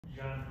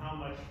John, how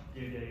much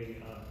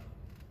did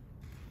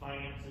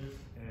finances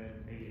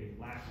and maybe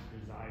a lack of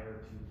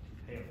desire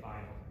to pay a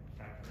buyout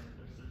factor into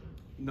the decision?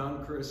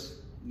 None,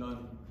 Chris,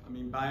 none. I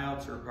mean,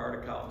 buyouts are a part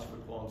of college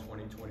football in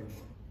 2021.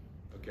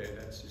 Okay,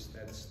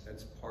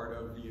 that's part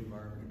of the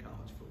environment of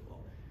college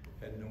football.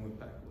 Had no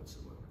impact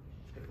whatsoever.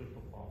 Strictly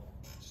football.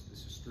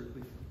 This is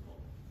strictly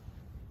football.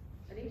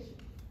 Anish?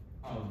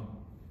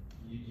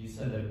 You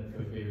said that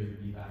Coach Babers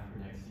would be back for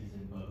next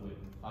season, but with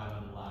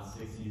 5 of the last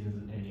 6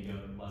 seasons and you go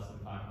less than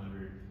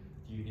 500,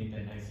 do you think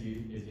that next year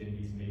is going to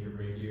be some make or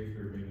break year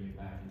for bringing it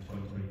back in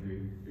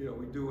 2023? You know,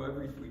 we do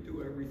everything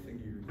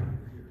year to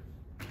year here,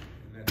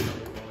 and that's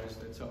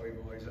how we've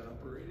always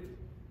operated.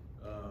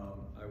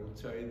 I will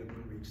tell you that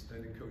when we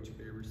extended Coach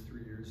Babers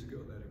 3 years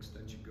ago, that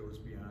extension goes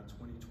beyond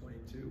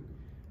 2022.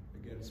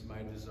 Again, it's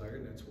my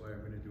desire, and that's why I'm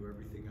going to do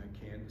everything I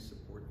can to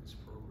support this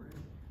program,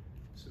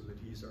 so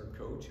that he's our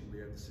coach and we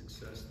have the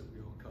success that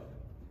we all covet.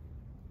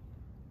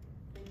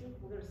 Thank you.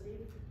 We'll go to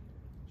Steve.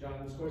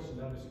 John, this question's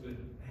obviously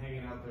been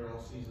hanging out there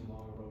all season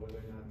long about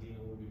whether or not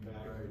Dino will be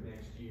back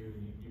next year.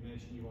 You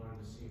mentioned you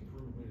wanted to see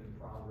improvement and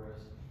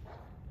progress.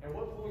 At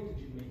what point did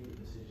you make the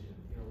decision?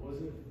 You know,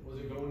 was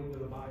it going into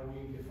the bye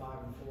week at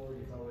 5-4?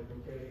 You felt like,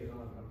 okay, you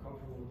know, I'm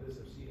comfortable with this.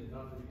 I've seen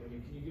enough. I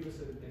mean, can you give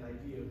us an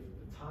idea of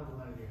the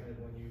timeline in your head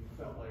when you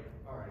felt like,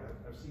 all right,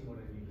 I've seen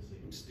what I need to see?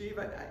 Steve,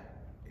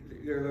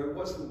 there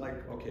wasn't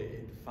like, okay,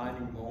 a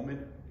defining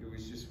moment. It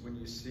was just when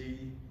you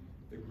see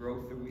the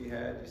growth that we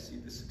had, you see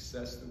the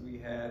success that we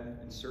had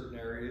in certain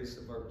areas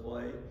of our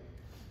play,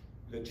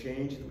 the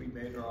change that we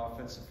made in our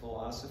offensive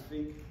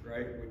philosophy,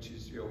 right, which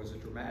is, you know, was a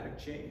dramatic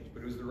change,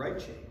 but it was the right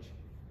change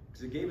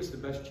because it gave us the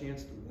best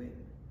chance to win,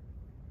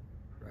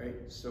 right?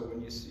 So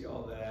when you see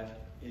all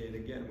that, and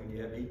again, when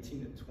you have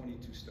 18 and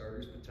 22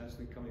 starters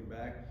potentially coming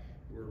back,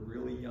 we're a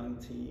really young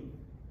team.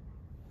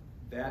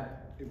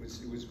 It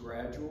was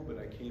gradual, but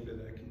I came to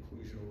that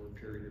conclusion over a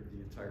period of the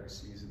entire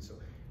season. So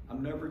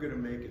I'm never going to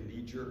make a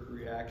knee-jerk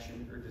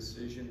reaction or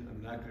decision.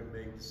 I'm not going to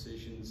make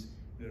decisions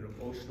in an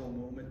emotional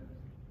moment,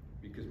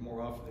 because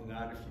more often than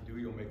not, if you do,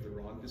 you'll make the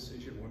wrong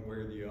decision one way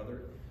or the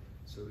other.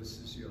 So this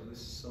is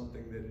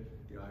something that,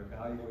 you know, I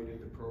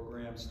evaluated the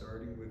program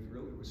starting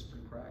with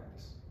spring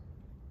practice.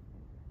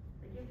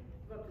 Thank you.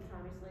 Go up to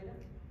Tommy Slater.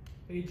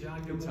 Hey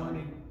John, good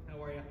morning.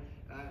 How are you?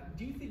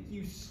 Do you think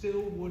you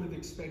still would have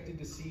expected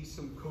to see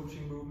some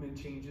coaching movement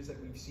changes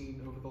that we've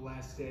seen over the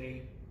last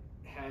day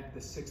had the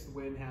 6th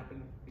win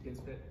happen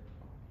against Pitt?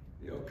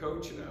 You know,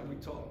 Coach and I, we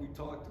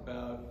talked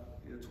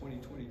about the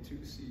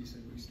 2022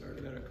 season. We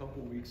started that a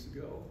couple weeks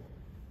ago,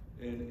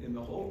 and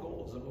the whole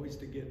goal is always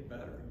to get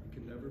better. You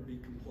can never be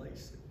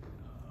complacent.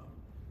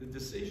 The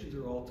decisions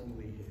are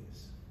ultimately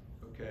his,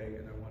 okay,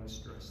 and I want to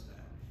stress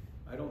that.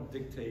 I don't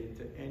dictate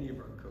to any of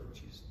our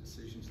coaches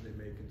decisions they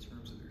make in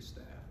terms of their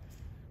staff.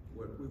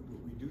 What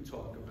we do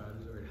talk about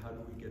is, all right, how do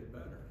we get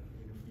better?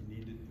 I mean, if we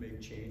need to make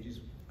changes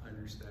on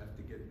your staff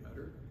to get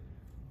better,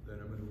 then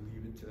I'm going to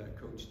leave it to that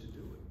coach to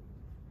do it.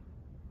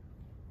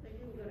 Thank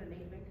you. We'll go to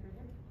Nate Baker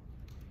here.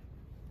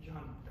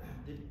 John,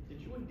 did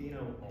you and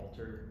Dino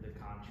alter the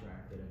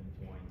contract at any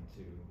point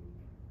to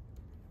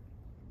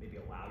maybe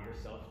allow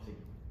yourself to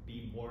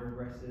be more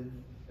aggressive,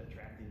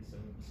 attracting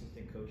some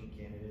assistant coaching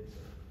candidates,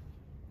 or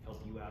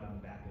help you out on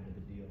the back end of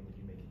the deal? Did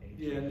you make any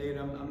changes? Yeah,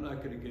 Nate, I'm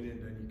not going to get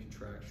into any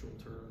contractual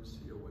terms,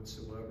 you know,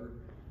 whatsoever.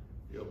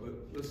 You know, but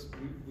listen,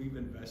 we've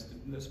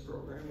invested in this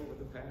program over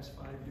the past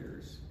 5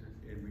 years,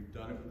 and we've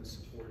done it with the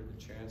support of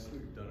the chancellor.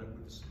 We've done it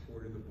with the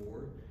support of the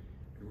board,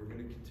 and we're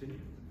going to continue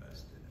to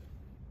invest in it.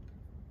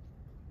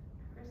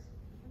 Chris?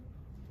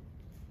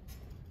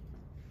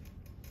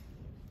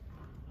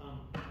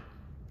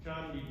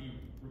 John, the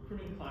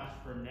recruiting class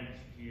for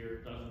next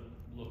year doesn't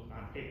look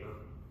on paper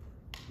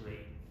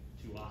great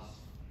to us,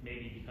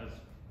 maybe because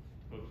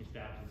coaching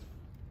staff has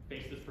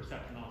faced this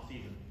perception all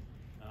season.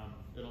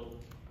 It'll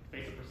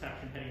face a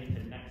perception heading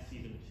into next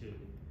season too.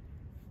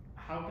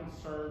 How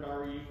concerned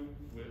are you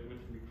with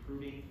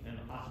recruiting and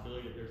the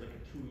possibility that there's like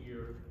a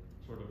 2-year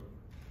sort of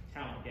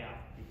talent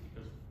gap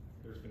because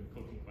there's been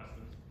coaching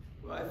questions?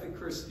 Well, I think,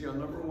 Chris, you know,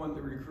 number one,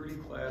 the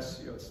recruiting class,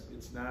 you know,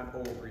 it's not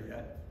over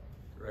yet,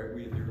 right?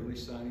 We had the early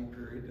signing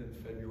period in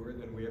February,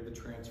 then we have the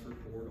transfer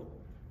portal,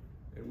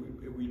 and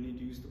we need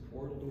to use the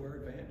portal to our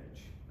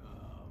advantage.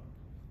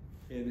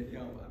 And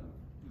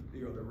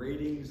you know, the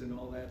ratings and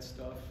all that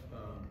stuff.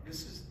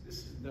 This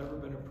has never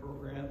been a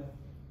program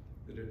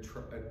that's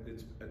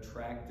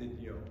attracted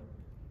you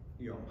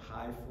know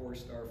high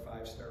 4-star,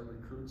 5-star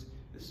recruits.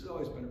 This has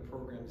always been a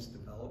program that's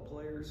developed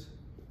players,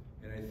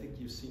 and I think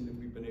you've seen that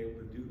we've been able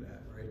to do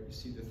that, right? You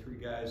see the 3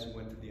 guys who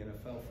went to the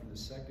NFL from the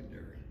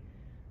secondary.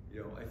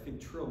 You know, I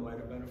think Trill might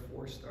have been a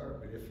 4-star,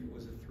 but if he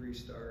was a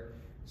 3-star,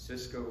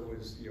 Cisco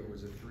was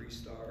a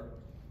 3-star.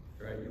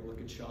 Right, you look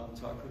at Sean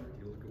Tucker,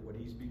 you look at what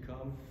he's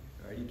become.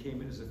 Right, he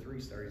came in as a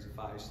 3-star, he's a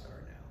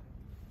 5-star now.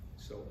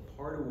 So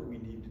part of what we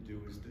need to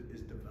do is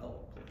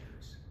develop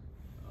players.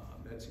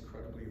 That's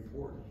incredibly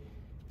important.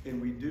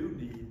 And we do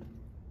need,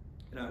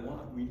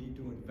 we need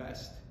to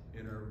invest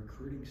in our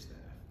recruiting staff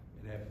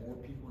and have more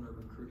people in our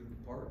recruiting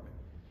department.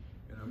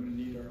 And I'm gonna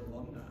need our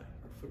alumni,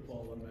 our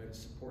football alumni to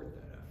support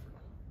that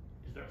effort.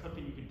 Is that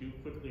something you could do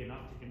quickly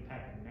enough to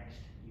impact next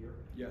year?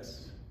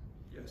 Yes,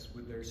 yes,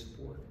 with their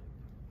support.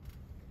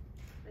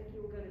 Thank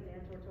you, we'll go to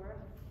Dan Tortora.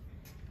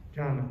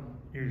 John,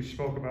 you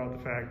spoke about the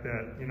fact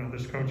that, you know,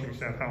 this coaching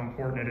staff, how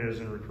important it is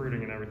in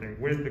recruiting and everything.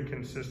 With the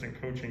consistent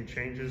coaching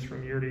changes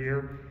from year to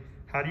year,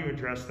 how do you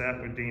address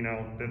that with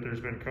Dino, that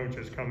there's been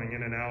coaches coming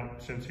in and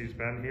out since he's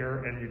been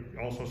here? And you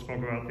also spoke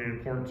about the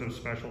importance of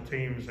special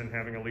teams and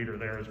having a leader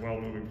there as well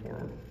moving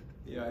forward.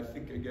 Yeah, I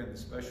think, again, the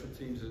special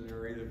teams is an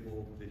area that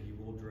he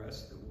will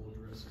address, that we'll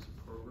address as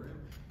a program.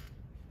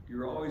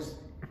 You're always,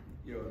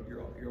 you know,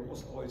 you're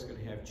almost always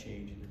gonna have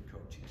change in your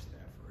coaching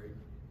staff, right?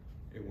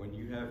 And when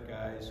you have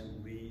guys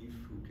who leave,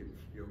 who can,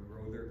 you know,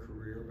 grow their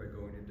career by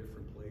going to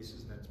different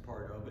places, and that's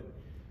part of it.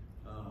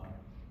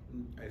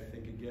 I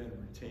think, again,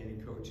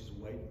 retaining coaches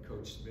White and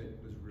Coach Smith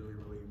was really,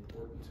 really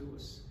important to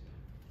us.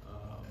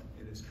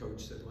 And as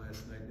Coach said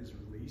last night in his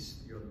release,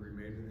 you know, the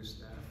remainder of the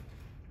staff,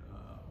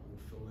 we'll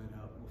fill that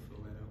out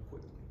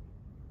quickly.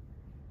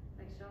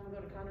 Thanks, John, we'll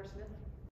go to Connor Smith.